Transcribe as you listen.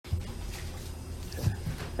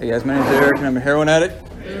Hey guys, my name's Eric and I'm a heroin addict.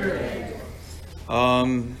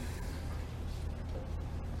 I'm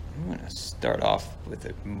going to start off with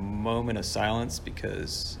a moment of silence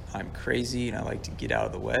because I'm crazy and I like to get out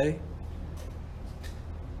of the way.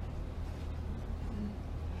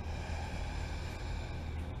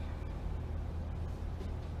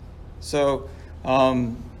 So,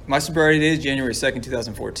 my sobriety date is January 2nd,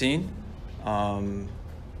 2014. I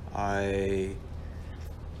am a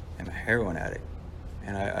heroin addict.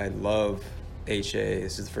 And I love HA.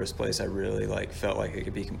 This is the first place I really felt like I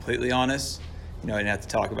could be completely honest. I didn't have to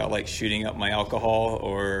talk about shooting up my alcohol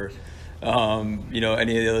or any of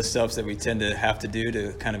the other stuff that we tend to have to do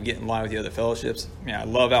to kind of get in line with the other fellowships. I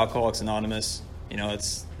love Alcoholics Anonymous.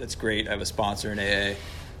 It's great. I have a sponsor in AA.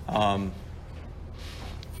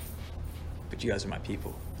 But you guys are my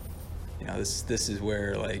people. This is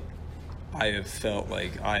where I have felt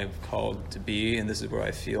like I have called to be, and this is where I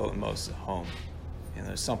feel the most at home.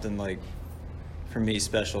 There's something for me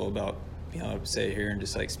special about being able to say here and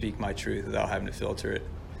just speak my truth without having to filter it.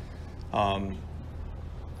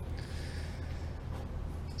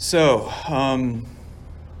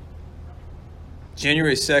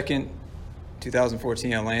 January 2nd,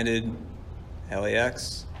 2014, I landed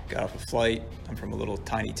LAX, got off a flight. I'm from a little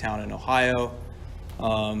tiny town in Ohio.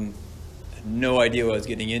 Had no idea what I was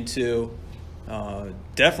getting into.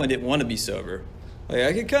 Definitely didn't want to be sober.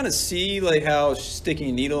 I could kind of see how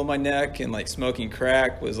sticking a needle in my neck and smoking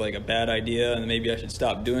crack was a bad idea, and maybe I should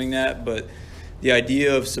stop doing that. But the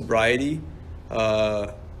idea of sobriety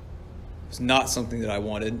was not something that I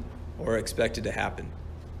wanted or expected to happen.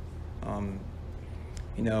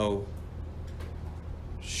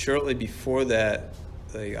 Shortly before that,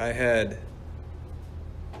 I had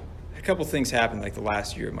a couple things happen the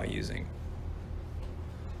last year of my using.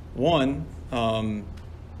 One,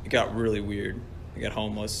 it got really weird. I got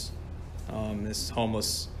homeless. This time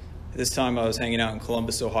I was hanging out in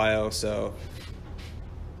Columbus, Ohio, so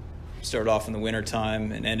started off in the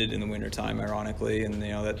wintertime and ended in the wintertime, ironically, and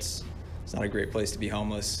it's not a great place to be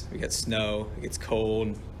homeless. We get snow, it gets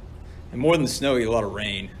cold, and more than the snow, you get a lot of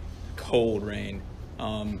rain, cold rain.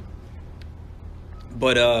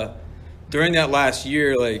 But during that last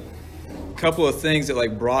year, a couple of things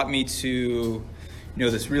that brought me to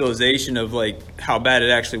this realization of how bad it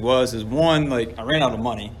actually was is one, I ran out of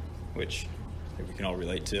money, which I think we can all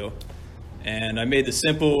relate to. And I made the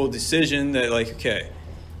simple decision that okay,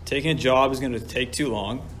 taking a job is going to take too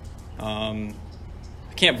long. I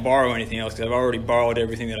can't borrow anything else because I've already borrowed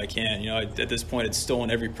everything that I can. At this point, it's stolen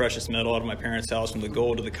every precious metal out of my parents' house, from the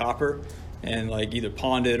gold to the copper, and either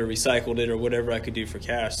pawned it or recycled it or whatever I could do for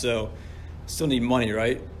cash. So I still need money,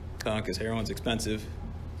 right? Because heroin's expensive.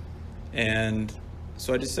 And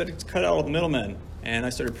so I decided to cut out all the middlemen, and I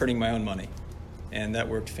started printing my own money. And that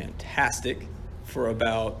worked fantastic for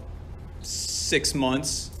about 6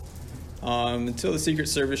 months, until the Secret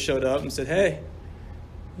Service showed up and said, hey,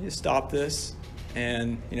 you stop this.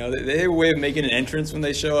 And, they have a way of making an entrance when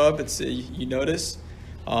they show up. It's, you notice.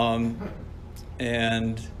 And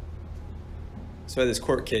so I had this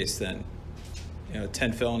court case then,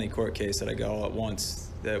 10 felony court case that I got all at once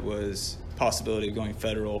that was possibility of going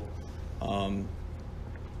federal.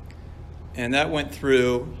 And that went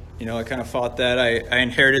through. I kind of fought that. I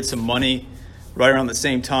inherited some money right around the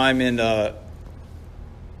same time. And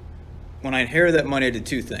when I inherited that money, I did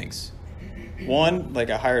two things. One, I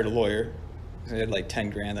hired a lawyer. I had 10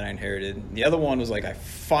 grand that I inherited. The other one was I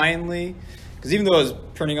finally, because even though I was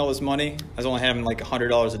printing all this money, I was only having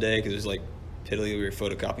 $100 a day because it was piddly. We were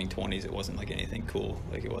photocopying 20s. It wasn't anything cool.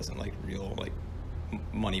 It wasn't real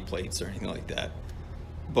money plates or anything like that.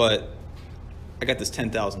 But I got this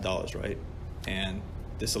 $10,000, right? And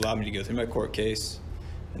this allowed me to go through my court case,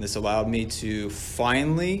 and this allowed me to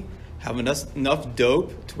finally have enough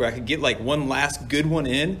dope to where I could get one last good one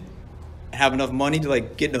in, and have enough money to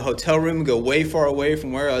get in a hotel room and go way far away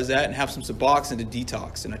from where I was at and have some Suboxone to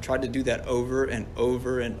detox. And I tried to do that over and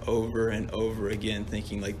over and over and over again,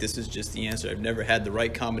 thinking this is just the answer. I've never had the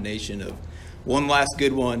right combination of one last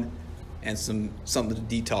good one and something to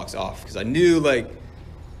detox off, because I knew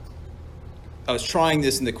I was trying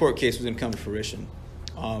this and the court case was going to come to fruition.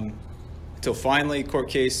 Until finally, court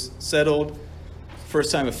case settled,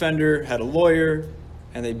 first time offender, had a lawyer,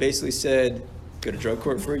 and they basically said, go to drug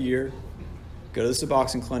court for a year, go to the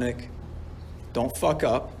Suboxone clinic, don't fuck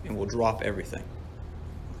up, and we'll drop everything.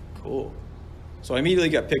 Cool. So I immediately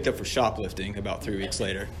got picked up for shoplifting about 3 weeks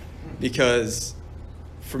later, because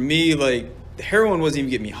for me, the heroin wasn't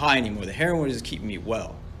even getting me high anymore. The heroin was just keeping me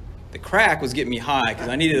well. The crack was getting me high because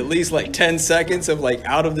I needed at least 10 seconds of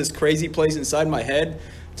out of this crazy place inside my head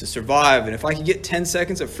to survive. And if I could get 10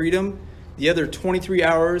 seconds of freedom The other 23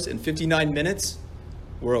 hours and 59 minutes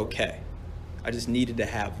were okay. I just needed to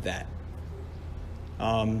have that.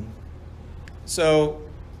 So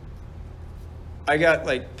I got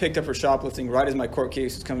picked up for shoplifting right as my court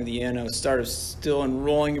case was coming to the end. I was still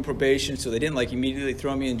enrolling in probation, so they didn't immediately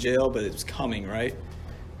throw me in jail, but it was coming, right?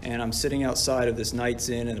 And I'm sitting outside of this Knights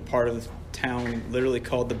Inn in a part of the town literally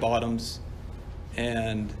called the Bottoms,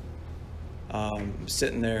 and I'm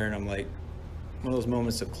sitting there, and I'm one of those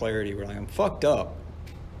moments of clarity where I'm fucked up,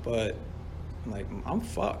 but I'm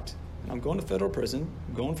fucked. I'm going to federal prison.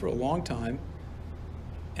 I'm going for a long time,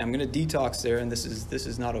 and I'm going to detox there, and this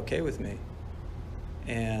is not okay with me.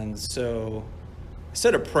 And so I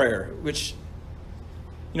said a prayer, which,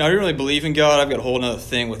 I didn't really believe in God. I've got a whole other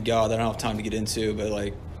thing with God that I don't have time to get into,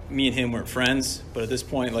 but me and him weren't friends. But at this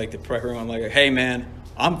point, the prayer, I'm hey man,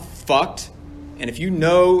 I'm fucked. And if you're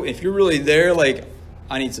really there,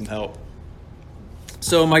 I need some help.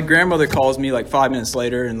 So my grandmother calls me 5 minutes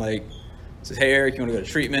later and says, hey Eric, you want to go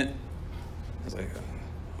to treatment? I was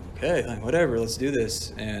okay, whatever, let's do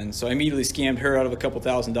this. And so I immediately scammed her out of a couple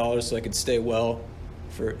 $1,000s so I could stay well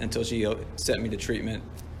until she sent me to treatment.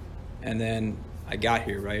 And then I got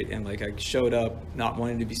here, right? And I showed up not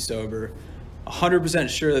wanting to be sober, 100%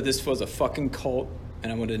 sure that this was a fucking cult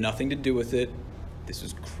and I wanted nothing to do with it. This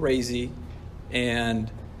was crazy.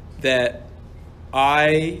 And that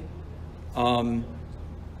I gone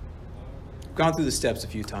through the steps a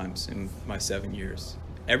few times in my 7 years.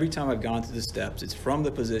 Every time I've gone through the steps, it's from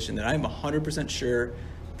the position that I'm 100% sure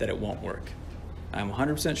that it won't work. I'm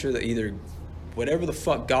 100% sure that either whatever the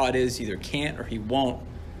fuck God is either can't or he won't,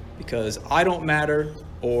 because I don't matter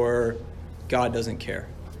or God doesn't care.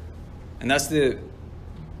 And that's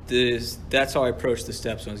how I approached the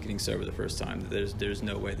steps when I was getting sober the first time. There's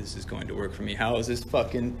no way this is going to work for me. How is this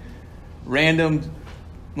fucking random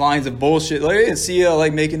lines of bullshit? I didn't see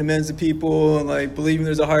you making amends to people and believing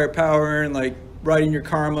there's a higher power and writing your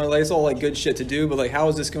karma. It's all good shit to do, but how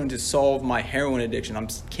is this going to solve my heroin addiction? I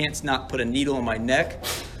can't not put a needle in my neck.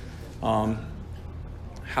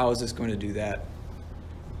 How is this going to do that?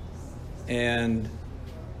 And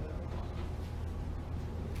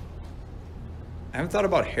I haven't thought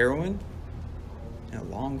about heroin in a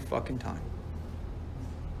long fucking time.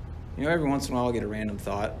 Every once in a while I get a random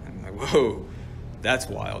thought. I'm whoa, that's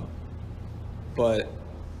wild. But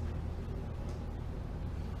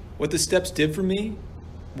what the steps did for me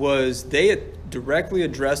was they directly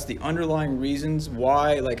addressed the underlying reasons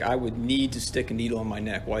why I would need to stick a needle in my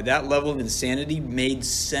neck, why that level of insanity made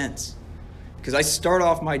sense. Because I start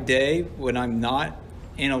off my day when I'm not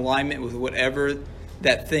in alignment with whatever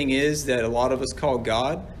that thing is that a lot of us call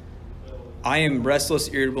God. I am restless,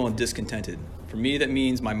 irritable, and discontented. For me, that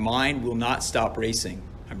means my mind will not stop racing.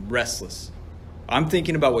 I'm restless. I'm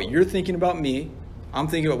thinking about what you're thinking about me. I'm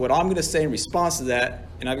thinking about what I'm going to say in response to that.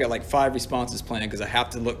 And I've got 5 responses planned because I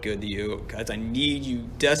have to look good to you, because I need you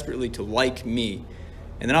desperately to like me.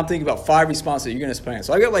 And then I'm thinking about 5 responses that you're going to plan.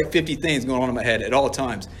 So I got 50 things going on in my head at all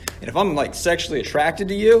times. And if I'm sexually attracted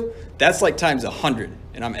to you, that's times 100.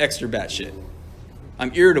 And I'm extra batshit.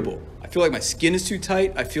 I'm irritable. I feel my skin is too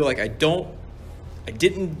tight. I feel I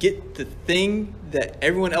didn't get the thing that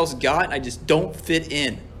everyone else got. And I just don't fit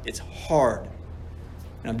in. It's hard.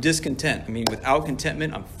 And I'm discontent. Without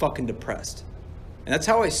contentment, I'm fucking depressed. And that's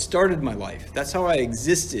how I started my life. That's how I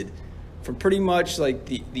existed from pretty much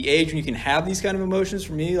the age when you can have these kind of emotions,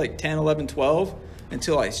 for me, 10, 11, 12,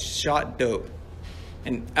 until I shot dope.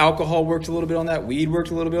 And alcohol worked a little bit on that. Weed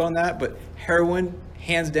worked a little bit on that. But heroin,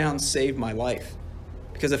 hands down, saved my life.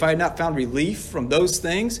 Because if I had not found relief from those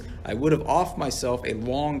things, I would have offed myself a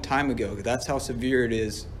long time ago. That's how severe it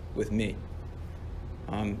is with me.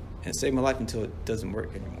 And it saved my life until it doesn't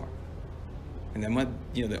work anymore. And then when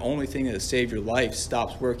the only thing that has saved your life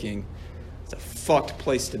stops working, it's a fucked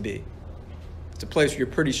place to be. It's a place where you're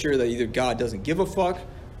pretty sure that either God doesn't give a fuck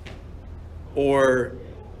or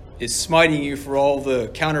is smiting you for all the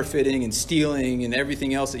counterfeiting and stealing and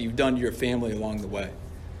everything else that you've done to your family along the way.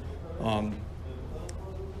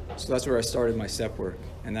 So that's where I started my step work.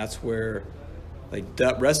 And that's where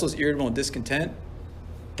that restless, irritable, and discontent,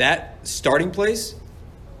 that starting place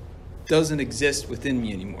doesn't exist within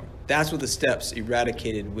me anymore. That's what the steps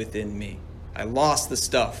eradicated within me. I lost the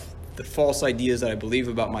stuff, the false ideas that I believe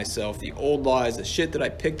about myself, the old lies, the shit that I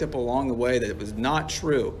picked up along the way that was not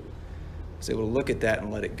true. I was able to look at that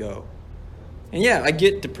and let it go. And yeah, I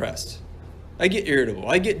get depressed. I get irritable.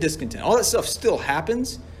 I get discontent. All that stuff still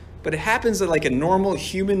happens, but it happens at a normal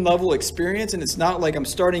human level experience, and it's not I'm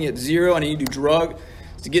starting at 0 and I need to do drugs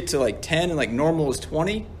to get to 10 and normal is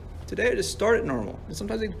 20. Today I just start at normal. And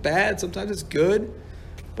sometimes it's bad, sometimes it's good,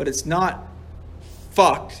 but it's not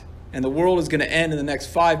fucked and the world is going to end in the next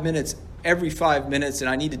 5 minutes, every 5 minutes, and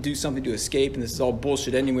I need to do something to escape, and this is all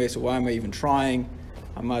bullshit anyway, so why am I even trying?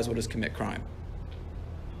 I might as well just commit crime.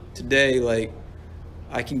 Today, like,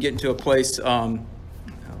 I can get into a place,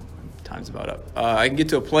 time's about up. I can get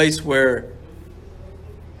to a place where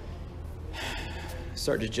I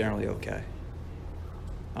start just generally okay.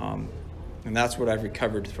 And that's what I've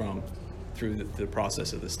recovered from through the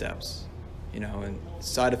process of the steps. And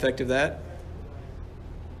side effect of that,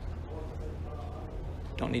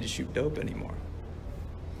 don't need to shoot dope anymore.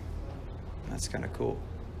 That's kind of cool.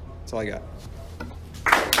 That's all I got.